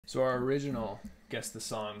So our original Guess the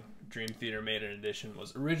Song Dream Theater Maiden Edition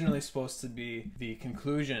was originally supposed to be the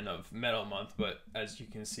conclusion of Metal Month, but as you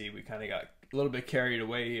can see, we kind of got a little bit carried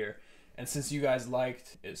away here. And since you guys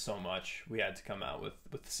liked it so much, we had to come out with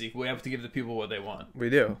the sequel. We have to give the people what they want. We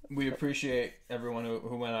do. We appreciate everyone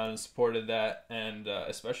who went out and supported that, and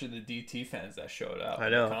especially the DT fans that showed up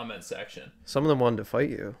in the comment section. Some of them wanted to fight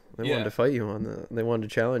you. They wanted to fight you they wanted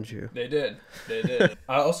to challenge you. They did. They did.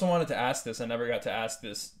 I also wanted to ask this. I never got to ask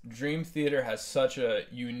this. Dream Theater has such a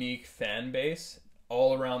unique fan base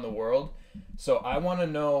all around the world. So I want to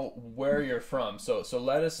know where you're from. So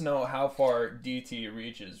let us know how far DT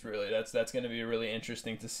reaches, really. That's going to be really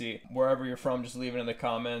interesting to see. Wherever you're from, just leave it in the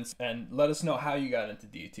comments. And let us know how you got into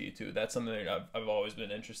DT, too. That's something that I've always been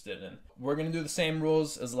interested in. We're going to do the same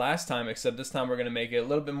rules as last time, except this time we're going to make it a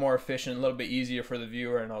little bit more efficient, a little bit easier for the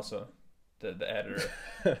viewer and also the editor.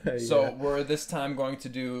 Yeah. So we're this time going to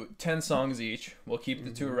do 10 songs each. We'll keep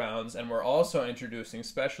the 2 rounds. And we're also introducing,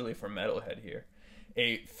 especially for Metalhead here,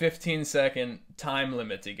 a 15-second time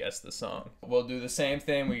limit to guess the song. We'll do the same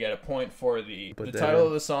thing. We get a point for the title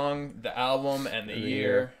of the song, the album, and the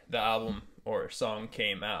year the album or song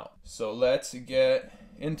came out. So let's get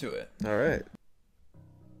into it. All right.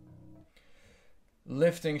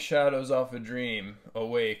 Lifting Shadows Off a Dream,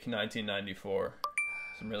 Awake, 1994.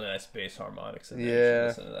 Some really nice bass harmonics in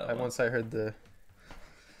there. Yeah, once I heard the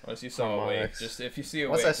once you saw harmonics. Awake, just if you see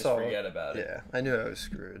Awake, just forget about it. Yeah, I knew I was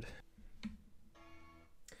screwed.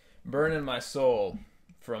 Burn in My Soul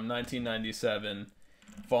from 1997,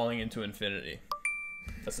 Falling into Infinity.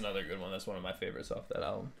 That's another good one. That's one of my favorites off that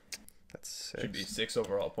album. That's 6. Should be 6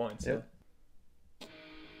 overall points. Yep. Yeah.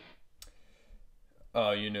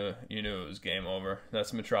 Oh, you knew it was game over.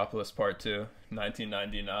 That's Metropolis Part 2,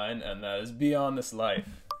 1999, and that is Beyond This Life.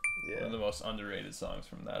 Yeah. One of the most underrated songs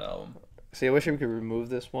from that album. See, I wish we could remove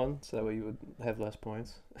this one, so that way you would have less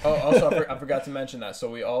points. Oh, also, I forgot to mention that.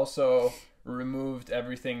 So we also removed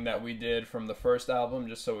everything that we did from the first album,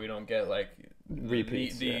 just so we don't get like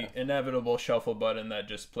repeats, the inevitable shuffle button that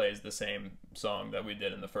just plays the same song that we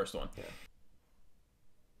did in the first one. Yeah.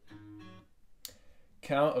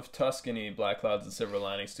 Count of Tuscany, Black Clouds and Silver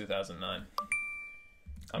Linings, 2009.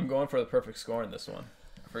 I'm going for the perfect score in this one.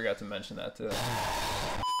 I forgot to mention that too.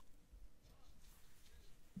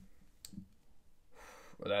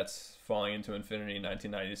 Well, that's Falling into Infinity,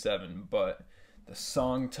 1997, but the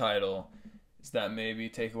song title is that maybe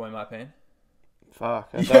Take Away My Pain? Fuck.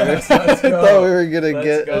 I Yes, thought we were going to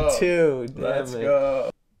get a 2. Damn Let's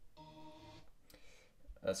go.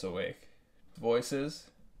 That's Awake.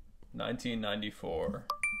 Voices, 1994.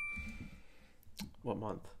 What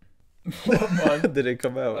month? What month did it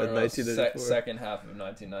come out? In 1994? Second half of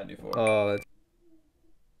 1994. Oh, that's...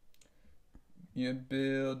 You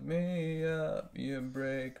build me up, you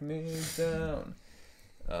break me down.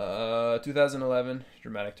 2011,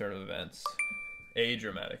 Dramatic Turn of Events. A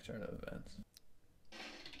Dramatic Turn of Events.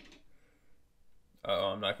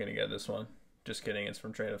 Uh-oh, I'm not going to get this one. Just kidding, it's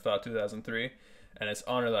from Train of Thought, 2003. And it's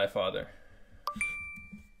Honor Thy Father.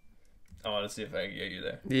 I want to see if I can get you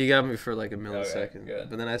there. You got me for like a millisecond. Okay, good.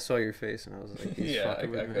 But then I saw your face and I was like, yeah, I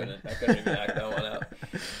couldn't even act that one out.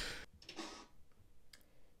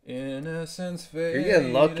 Innocence faded. You're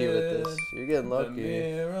getting lucky with this. You're getting lucky. The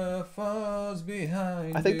mirror falls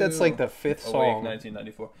behind I think that's like the 5th song. Awake,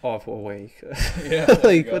 1994. Off Awake. Yeah.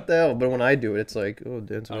 Like, what the hell? But when I do it, it's like, oh,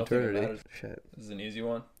 Dance of Eternity. Shit. This is an easy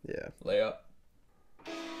one. Yeah. Layup.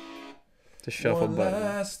 The shuffle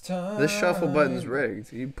button. This shuffle button's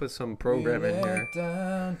rigged. You put some program in here.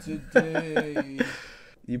 Down today.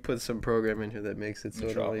 You put some program in here that makes it so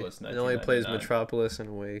it only plays Metropolis and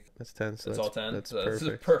Awake. That's 10. So that's all 10. That's so perfect.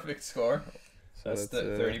 That's a perfect score. So that's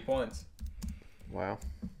 30 points. Wow.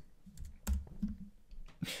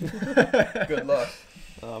 Good luck.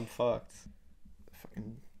 I'm fucked.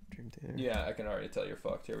 Fucking Dream Theater. Yeah, I can already tell you're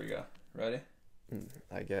fucked. Here we go. Ready?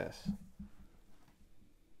 I guess.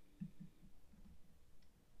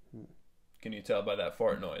 Can you tell by that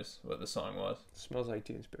fart noise what the song was? Smells Like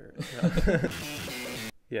Teen Spirit.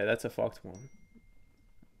 Yeah, that's a fucked one.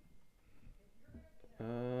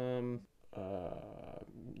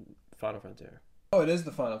 Final Frontier. Oh, it is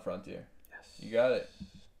the Final Frontier. Yes. You got it.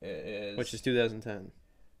 It is. Which is 2010.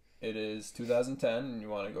 It is 2010, and you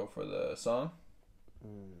want to go for the song?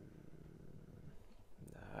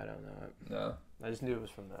 I don't know it. No. I just knew it was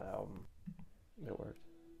from that album. It worked.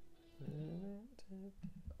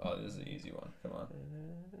 Oh, this is an easy one. Come on.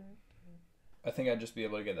 I think I'd just be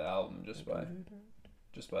able to get the album just by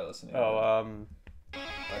listening. Oh, I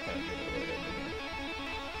kind of give it away.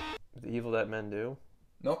 The Evil That Men Do.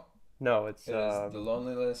 Nope. No, it's The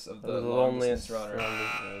Loneliness of the Loneliest Runner,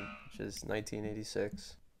 which is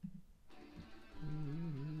 1986.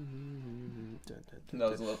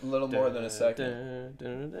 That was a little more than a second.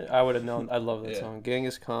 I would have known. I love that song.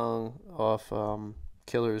 Genghis Khan off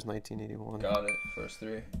Killers 1981. Got it. First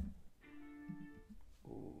three.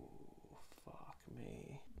 Ooh, fuck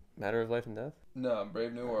me. Matter of Life and Death? No,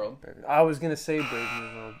 Brave New World. I was going to say Brave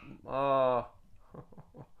New World. Oh.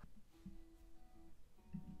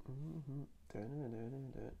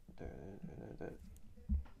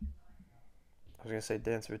 I was going to say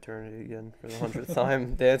Dance of Eternity again for the 100th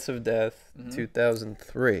time. Dance of Death,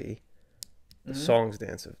 2003. The song's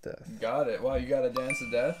Dance of Death. Got it. Wow, you got a Dance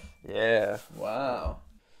of Death? Yeah. Wow.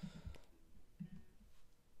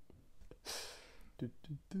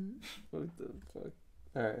 What the fuck?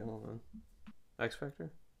 Alright, hold on. X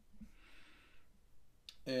Factor?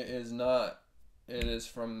 It is not. It is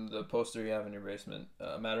from the poster you have in your basement.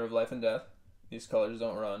 Matter of Life and Death. These Colors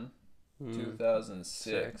Don't Run.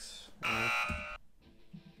 2006.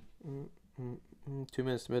 2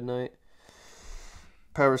 Minutes to Midnight.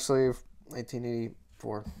 Power Slave,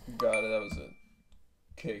 1984. Got it. That was a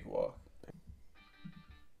cakewalk.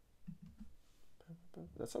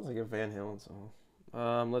 That sounds like a Van Halen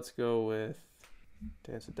song. Let's go with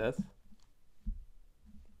Dance of Death,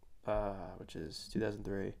 which is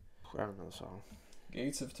 2003. I don't know the song.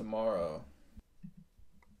 Gates of Tomorrow.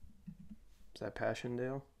 Is that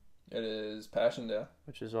Passchendaele? It is Passchendaele.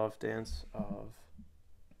 Which is off Dance of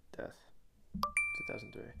Death,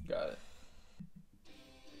 2003. Got it.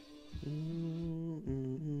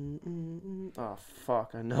 Oh,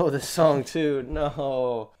 fuck. I know this song, too.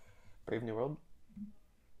 No. Brave New World?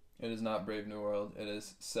 It is not Brave New World. It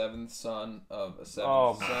is Seventh Son of a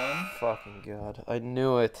Seventh Son. Oh, fucking God. I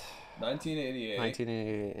knew it. 1988.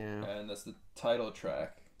 1988, yeah. And that's the title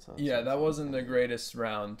track. That wasn't the greatest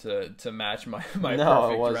round to match my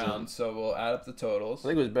perfect round, so we'll add up the totals. I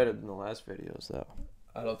think it was better than the last videos, though.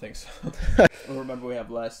 I don't think so. Remember, we have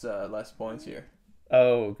less points here.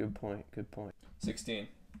 Oh, good point. 16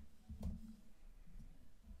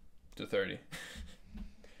 to 30.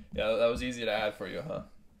 Yeah, that was easy to add for you, huh?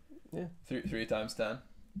 Yeah. 3 times 10.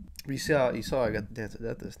 You saw I got the Dance of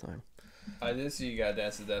Death this time. I did see you got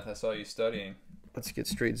Dance of Death. I saw you studying. Let's get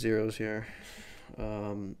straight zeros here.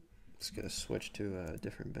 Let's get a switch to a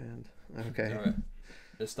different band. Okay. All right.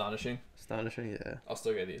 Astonishing? Astonishing, yeah. I'll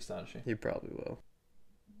still get the Astonishing. You probably will.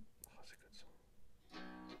 Oh, that's a good song.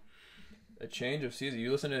 A Change of Seasons.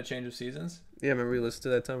 You listen to A Change of Seasons? Yeah, remember we listened to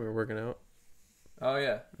that time we were working out? Oh,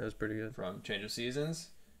 yeah. That was pretty good. From Change of Seasons,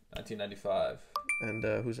 1995. And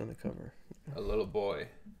who's on the cover? A little boy.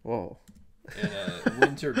 Whoa. In a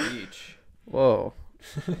winter beach. Whoa.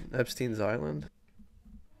 Epstein's Island.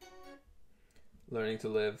 Learning to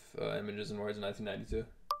Live, Images and Words, 1992.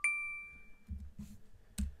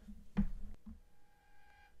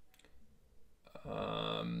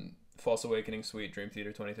 False Awakening Suite, Dream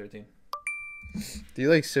Theater, 2013. Do you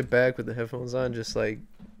like sit back with the headphones on, just like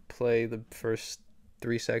play the first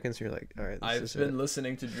 3 seconds, and you're like, all right, I've been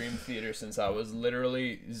listening to Dream Theater since I was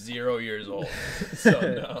literally 0 years old. So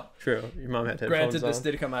no. True. Your mom had headphones Granted, on. this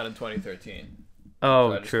did come out in 2013.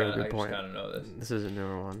 Oh, so true. Good point. I just kind of know this. This is a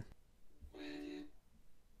newer one.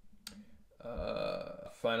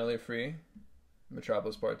 Finally Free,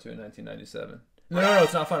 Metropolis Part 2, 1997. No,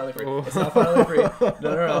 it's not Finally Free. It's not Finally Free.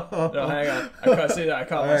 No, hang on. I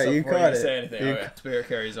caught myself before you say anything. Okay, Spirit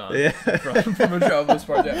Carries On. Yeah. from Metropolis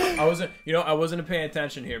Part 2. I wasn't paying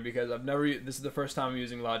attention here because this is the first time I'm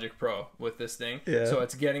using Logic Pro with this thing. Yeah. So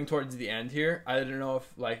it's getting towards the end here. I didn't know if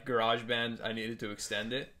like GarageBand, I needed to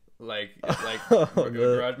extend it. Like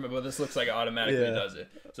GarageBand, but this looks like it automatically does it.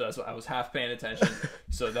 So that's what I was half paying attention.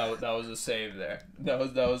 So that was a save there. That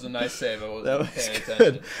was a nice save. I wasn't paying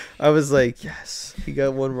attention. I was like, yes, he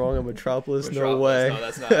got one wrong on Metropolis. No way. No,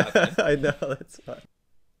 that's not happening. I know that's not.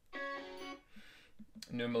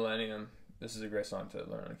 New Millennium. This is a great song to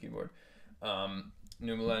learn on a keyboard.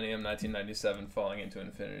 New Millennium, 1997, Falling into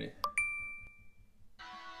Infinity.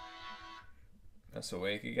 That's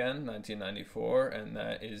Awake Again, 1994, and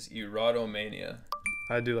that is Erotomania.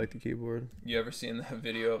 I do like the keyboard. You ever seen that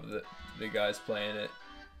video of the guys playing it?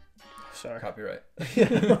 Sorry. Copyright.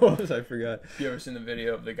 What was I forgot. You ever seen the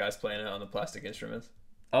video of the guys playing it on the plastic instruments?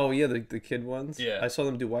 Oh, yeah, the kid ones? Yeah. I saw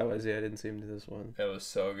them do YYZ. I didn't see them do this one. It was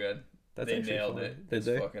so good. They nailed it. It's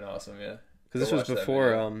fucking awesome, yeah. Because this was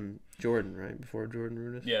before Jordan, right? Before Jordan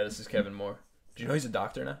Rudess? Yeah, this is Kevin Moore. Do you know he's a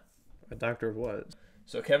doctor now? A doctor of what?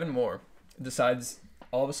 So Kevin Moore decides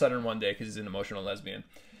all of a sudden one day, because he's an emotional lesbian,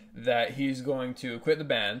 that he's going to quit the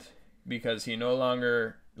band because he no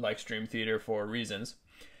longer likes Dream Theater for reasons.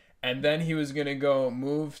 And then he was going to go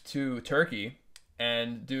move to Turkey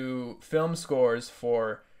and do film scores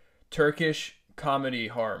for Turkish comedy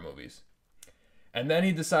horror movies. And then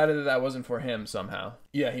he decided that that wasn't for him somehow.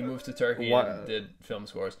 Yeah, he moved to Turkey and did film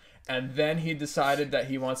scores. And then he decided that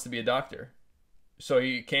he wants to be a doctor. So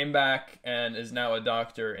he came back and is now a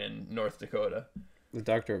doctor in North Dakota. The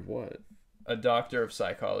doctor of what? A doctor of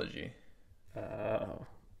psychology. Oh,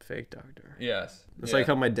 fake doctor. Yes. It's like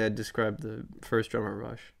how my dad described the first drummer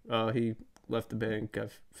Rush. He left the band, got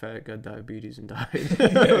fat, got diabetes, and died.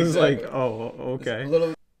 I was exactly. like, oh,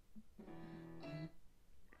 okay.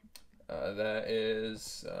 That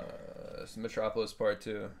is Metropolis Part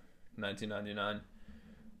 2, 1999.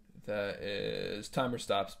 That is Timer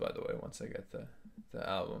Stops, by the way, once I get the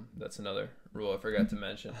album. That's another rule I forgot to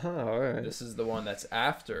mention. Oh, all right. This is the one that's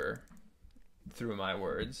after Through My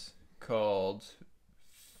Words, called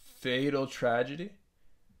Fatal Tragedy.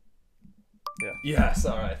 Yeah. Yes,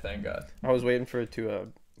 all right, thank God. I was waiting for it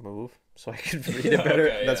to move so I could read it better.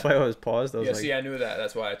 Okay, That's why I was paused. I was yeah, like, see, I knew that.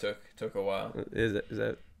 That's why it took a while. Is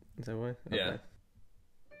that why? Okay. Yeah.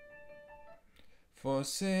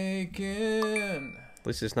 Forsaken. At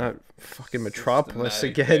least it's not fucking Metropolis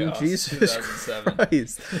Systematic again. Chaos, Jesus 2007.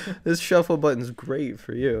 Christ. This shuffle button's great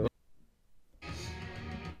for you.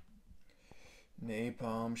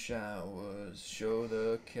 Napalm showers, show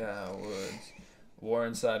the cowards. War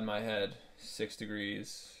Inside My Head, 6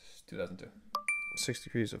 Degrees, 2002. 6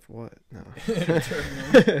 degrees of what? No.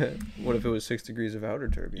 Turbulence. What if it was 6 degrees of outer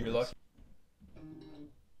turbulence? You're lucky.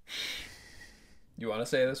 You want to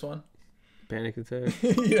say this one? Panic Attack.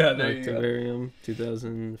 Yeah, there you go. Delirium,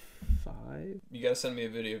 2005. You gotta send me a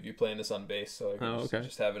video of you playing this on bass, so I can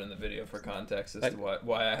just have it in the video for context as to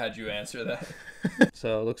why I had you answer that.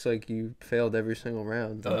 So it looks like you failed every single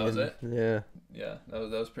round. Oh, that was it? Yeah. Yeah,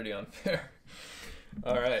 that was pretty unfair.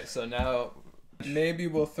 All right, so now maybe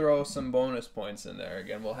we'll throw some bonus points in there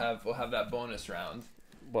again. We'll have that bonus round.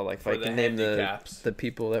 Well, like if For I the can name handicaps. the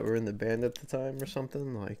people that were in the band at the time or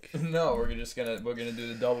something, like. No, we're gonna do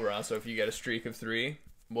the double round. So if you get a streak of 3,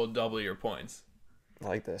 we'll double your points. I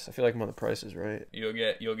like this. I feel like I'm on The Price is Right. You'll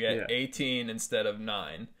get 18 instead of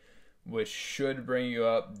 9, which should bring you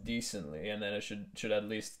up decently, and then it should at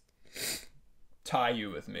least tie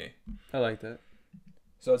you with me. I like that.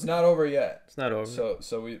 So it's not over yet. It's not over.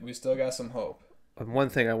 So we still got some hope. One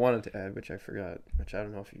thing I wanted to add, which I forgot, which I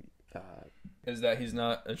don't know if you. Is that he's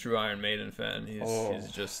not a true Iron Maiden fan.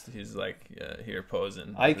 He's like here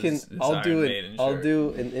posing. I'll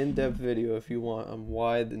do an in-depth video if you want on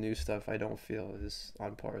why the new stuff I don't feel is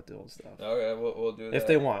on par with the old stuff. Okay, we'll do that. If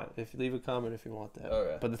they want. If you leave a comment if you want that.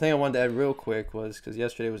 Okay. But the thing I wanted to add real quick was, because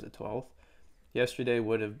yesterday was the 12th, yesterday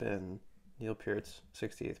would have been Neil Peart's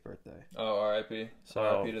 68th birthday. Oh, R.I.P. So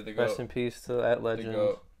R.I.P. to the GOAT. Rest in peace to that legend. The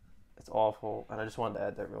GOAT. It's awful, and I just wanted to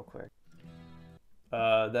add that real quick.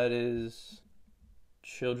 That is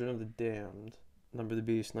Children of the Damned, Number of the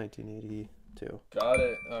Beast, 1982. Got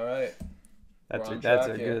it. All right. That's a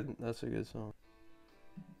good song.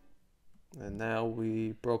 And now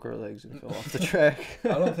we broke our legs and fell off the track.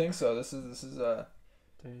 I don't think so. This is I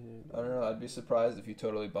don't know. I'd be surprised if you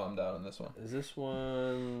totally bombed out on this one. Is this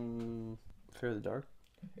one Fear of the Dark?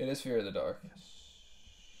 It is Fear of the Dark.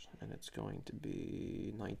 And it's going to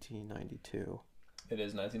be 1992. It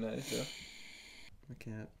is 1992. I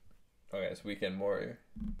can't. Okay, it's Weekend Warrior.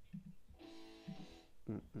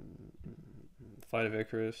 Flight of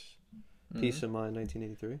Icarus. Peace of Mind,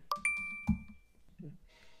 1983.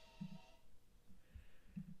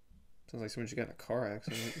 Sounds like someone just got in a car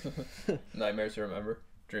accident. Nightmare to Remember.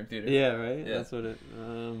 Dream Theater. Yeah, right? Yeah. That's what it...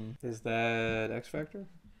 is that X Factor?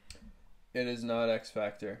 It is not X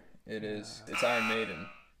Factor. It's Iron Maiden.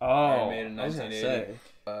 Oh, Iron Maiden, I was gonna say.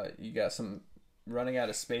 You got some running out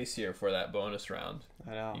of space here for that bonus round.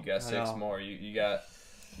 I know. You got 6 more. You got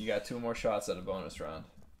 2 more shots at a bonus round.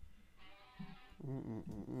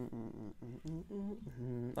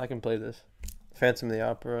 I can play this. Phantom of the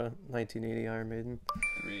Opera, 1980 Iron Maiden.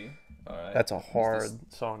 3. All right. That's a hard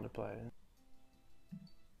song to play.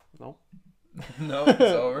 Nope. No, it's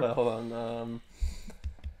over. Well, hold on.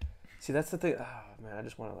 See, that's the thing. Oh, man, I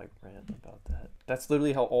just want to, rant about that. That's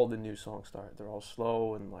literally how all the new songs start. They're all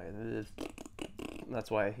slow and, that's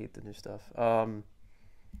why I hate the new stuff.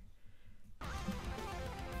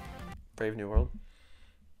 Brave New World.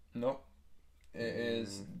 Nope. It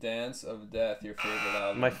is Dance of Death, your favorite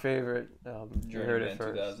album. My favorite album. You heard it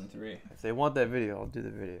first. 2003. If they want that video, I'll do the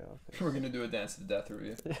video. We're going to do a Dance of Death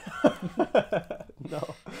review.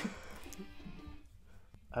 No.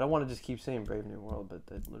 I don't want to just keep saying Brave New World, but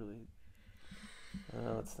that literally...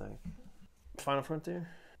 let's think. Final Frontier?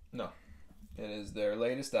 No. It is their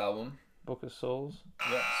latest album. Book of Souls?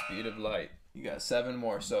 Yep, Speed of Light. You got 7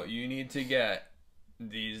 more, so you need to get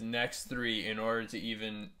these next 3 in order to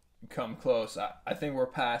even come close. I think we're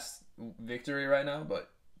past victory right now, but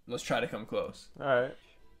let's try to come close. All right.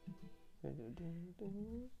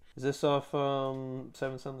 Is this off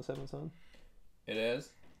Seventh Son, the Seventh Son? It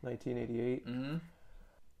is. 1988. Mm-hmm.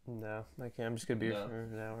 No, I can't. I'm just gonna be here No. for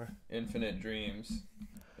an hour. Infinite Dreams,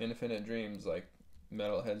 like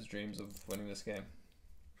Metalhead's dreams of winning this game.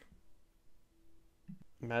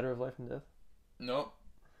 Matter of Life and Death. Nope.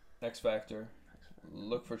 X Factor.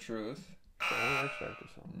 Look for Truth. The only X Factor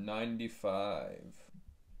song. 95.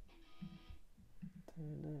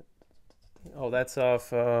 Oh, that's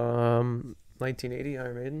off 1980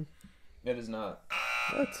 Iron Maiden. It is not.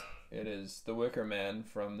 What? It is The Wicker Man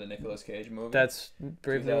from the Nicolas Cage movie. That's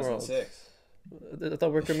Brave New World. 2006. I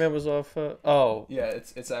thought Wicker Man was off. Oh. Yeah,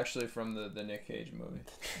 it's actually from the Nick Cage movie.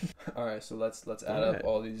 All right, so let's add up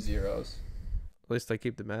all these zeros. At least I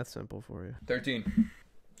keep the math simple for you. 13.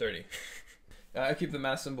 30. I keep the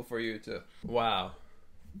math simple for you too. Wow.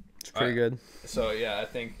 It's pretty good. So yeah, I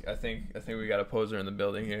think we got a poser in the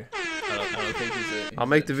building here. I don't think he's I'll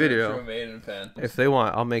make the video. True Maiden fan. If they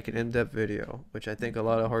want, I'll make an in-depth video, which I think a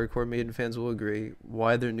lot of hardcore Maiden fans will agree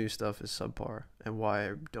why their new stuff is subpar and why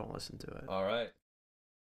I don't listen to it. All right.